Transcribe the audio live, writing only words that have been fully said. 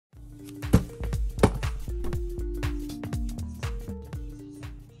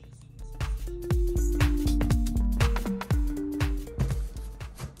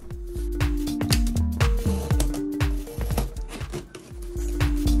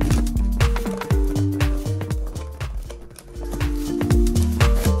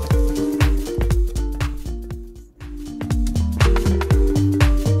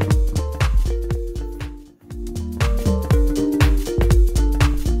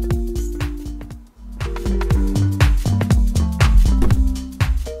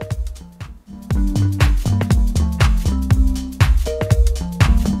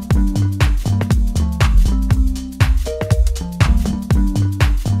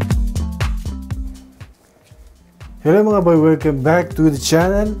Hello mga boy, welcome back to the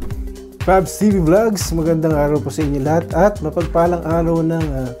channel Pabs TV Vlogs. Magandang araw po sa inyo lahat at mapagpalang araw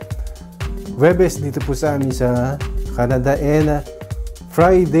ng Webes dito po sa amin sa Canada and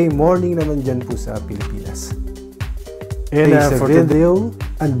Friday morning naman dyan po sa Pilipinas. And for video,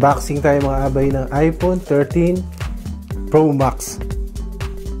 unboxing tayo mga abay ng iPhone 13 Pro Max.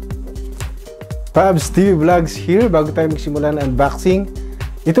 Pabs TV Vlogs here. Bago tayo magsimula ng unboxing,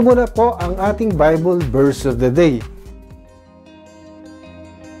 ito muna po ang ating Bible verse of the day.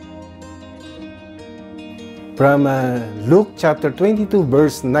 From Luke chapter 22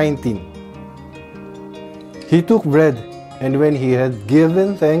 verse 19. He took bread, and when he had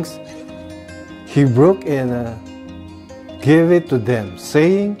given thanks, he broke and gave it to them,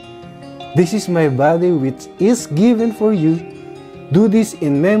 saying, "This is my body which is given for you. Do this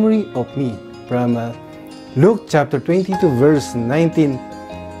in memory of me." From Luke chapter 22 verse 19.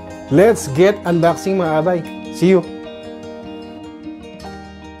 Let's get unboxing mga abay. See you!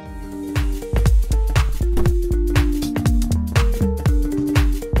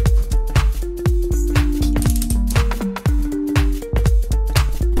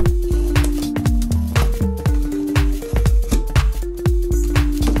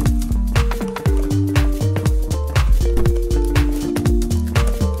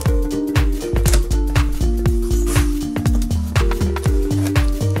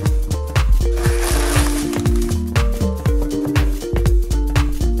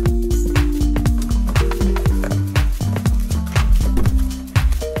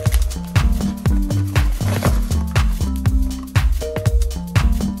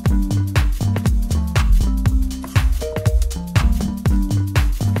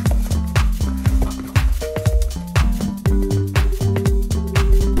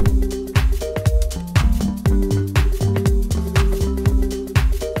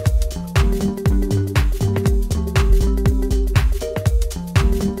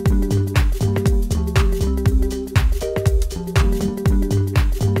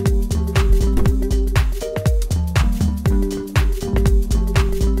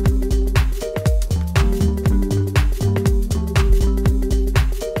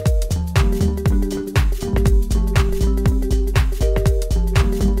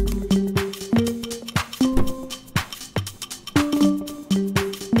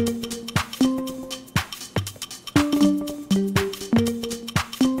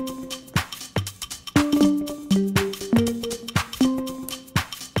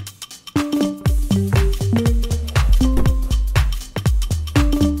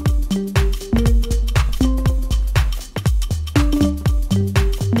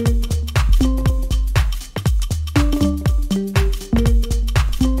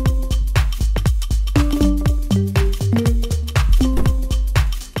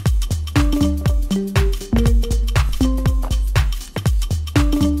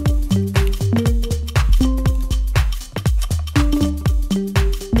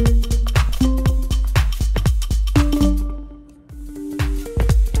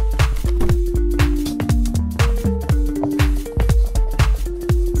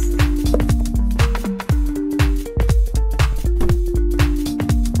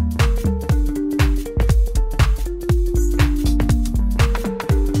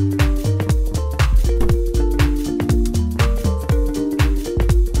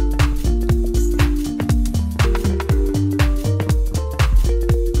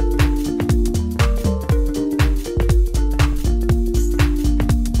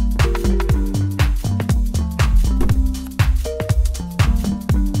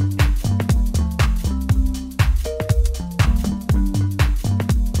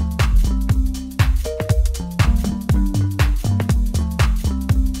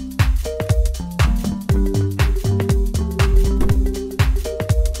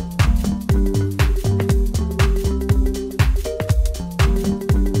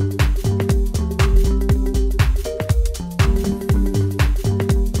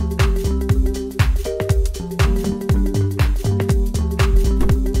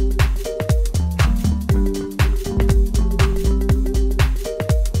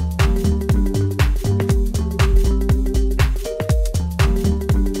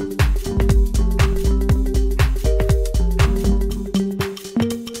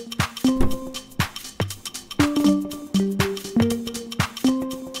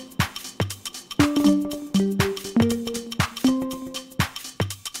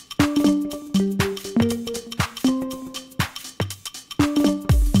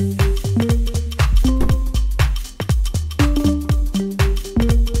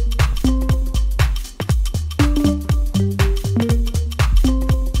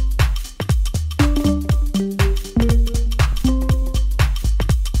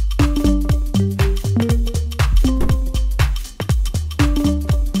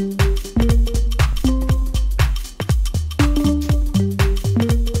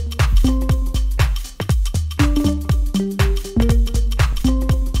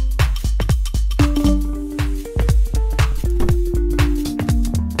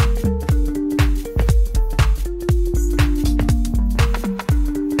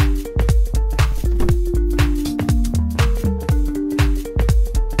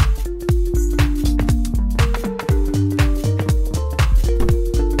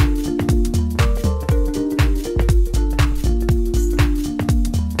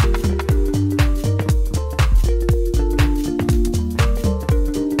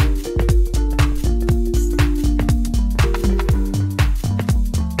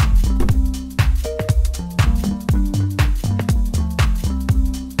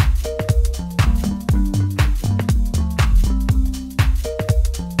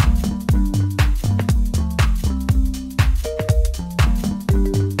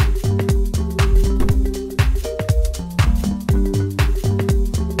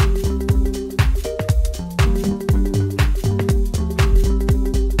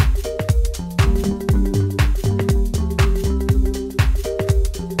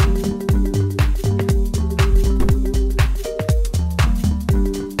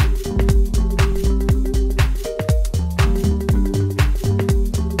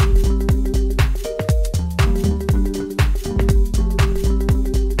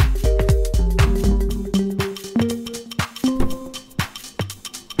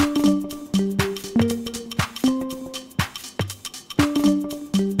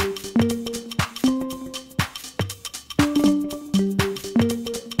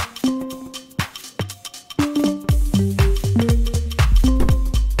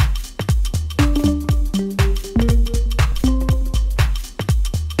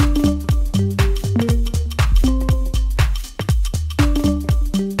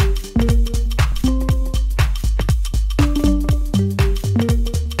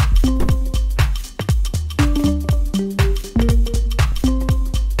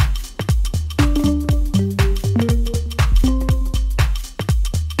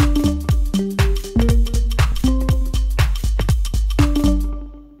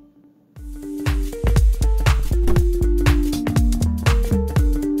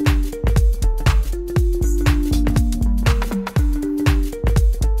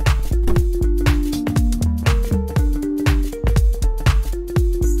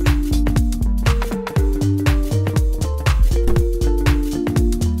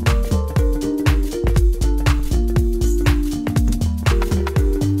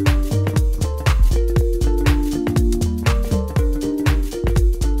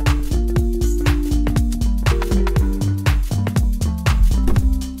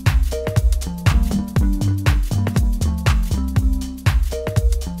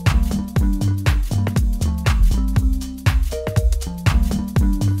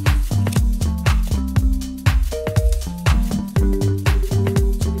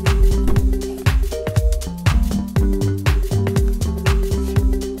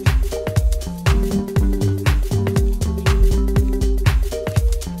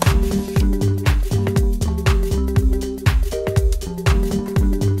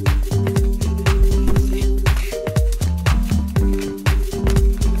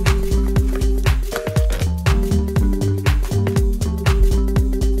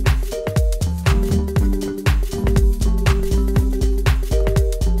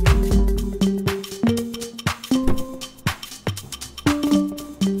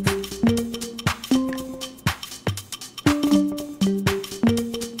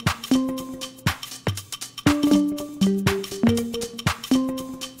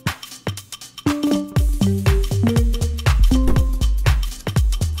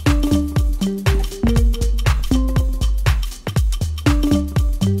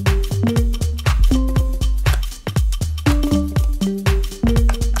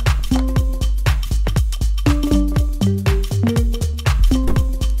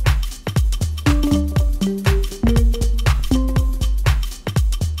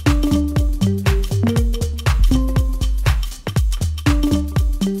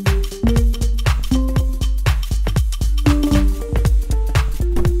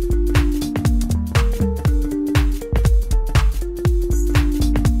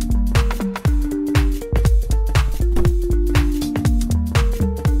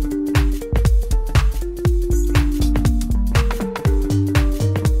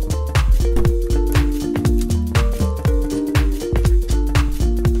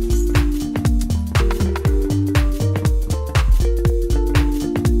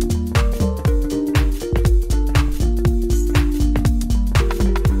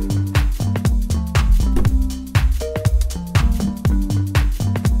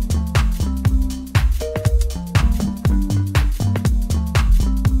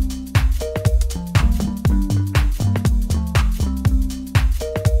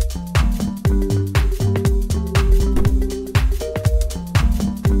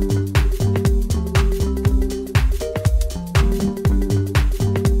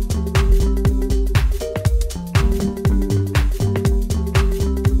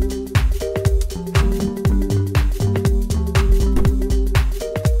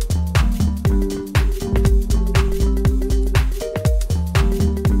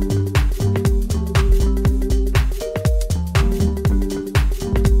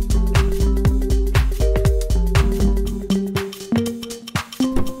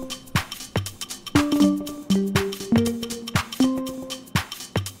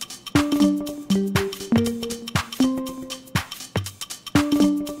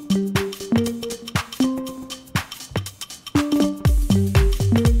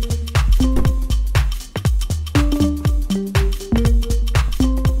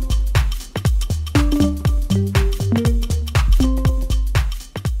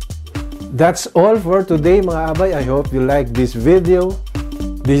 That's all for today mga abay. I hope you like this video.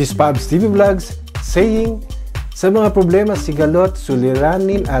 This is Pabs TV Vlogs saying, sa mga problema, sigalot,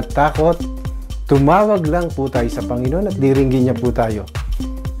 suliranin at takot, tumawag lang po tayo sa Panginoon at diringgin niya po tayo.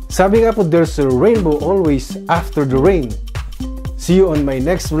 Sabi nga po, there's a rainbow always after the rain. See you on my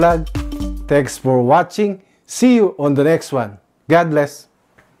next vlog. Thanks for watching. See you on the next one. God bless.